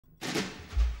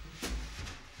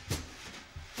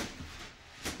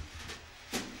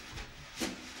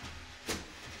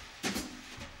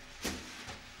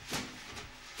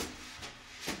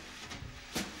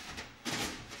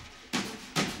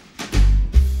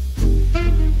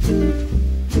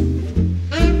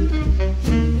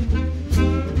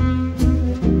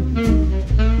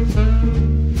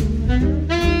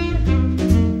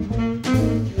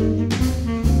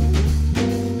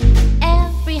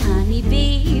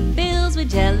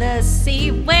jealousy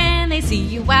when they see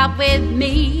you out with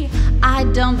me. I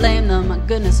don't blame them,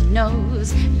 goodness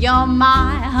knows you're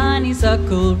my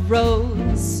honeysuckle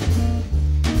rose.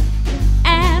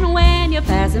 And when you're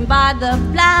passing by, the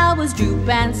flowers droop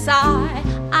and sigh.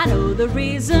 I know the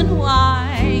reason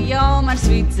why. You're much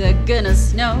sweeter,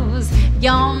 goodness knows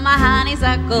you're my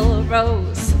honeysuckle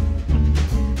rose.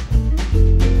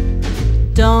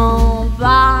 Don't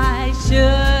buy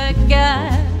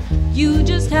sugar, you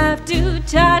just have to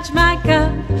touch my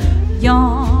cup.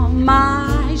 You're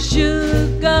my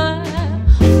sugar.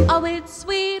 Oh, it's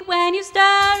sweet when you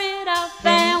stir it up,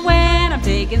 and when I'm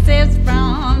taking sips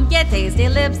from your tasty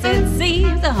lips, it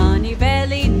seems the honey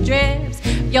barely drips.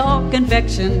 Your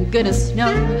confection, goodness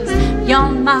knows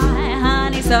you're my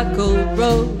honeysuckle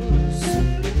rose.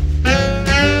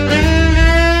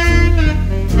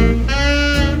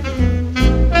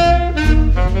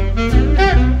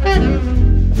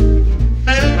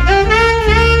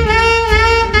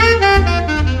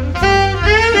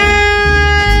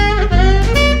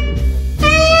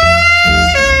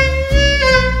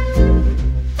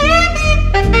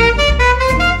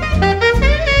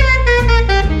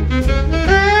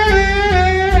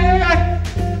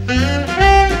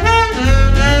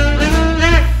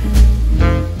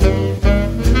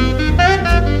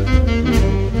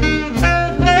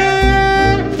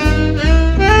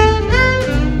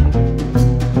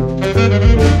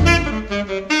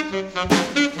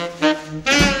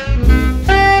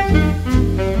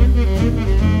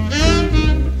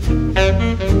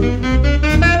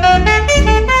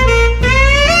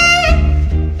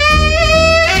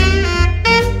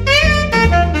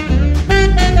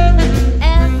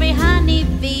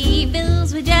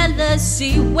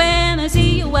 See, when I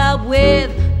see you out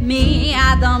with me,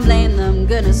 I don't blame them,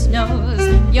 goodness knows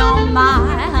you're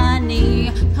my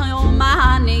honey, you're my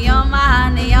honey, you're my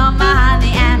honey, you're my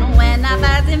honey. And when I'm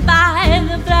passing by,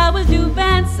 the flowers droop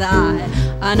and sigh.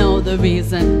 I know the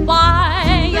reason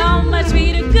why. You're much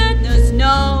sweeter, goodness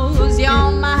knows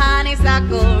you're my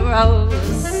honeysuckle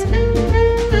rose.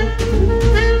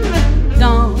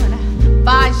 Don't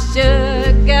buy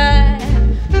sugar,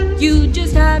 you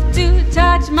just have to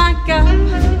touch my cup.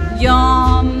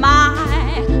 You're my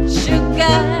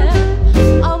sugar.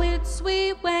 Oh, it's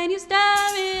sweet when you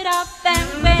stir it up,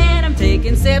 and when I'm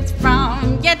taking sips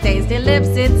from your tasty lips,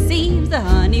 it seems the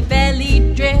honey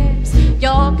barely drips.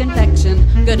 Your confection,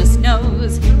 goodness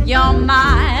knows you're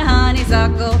my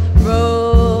honeysuckle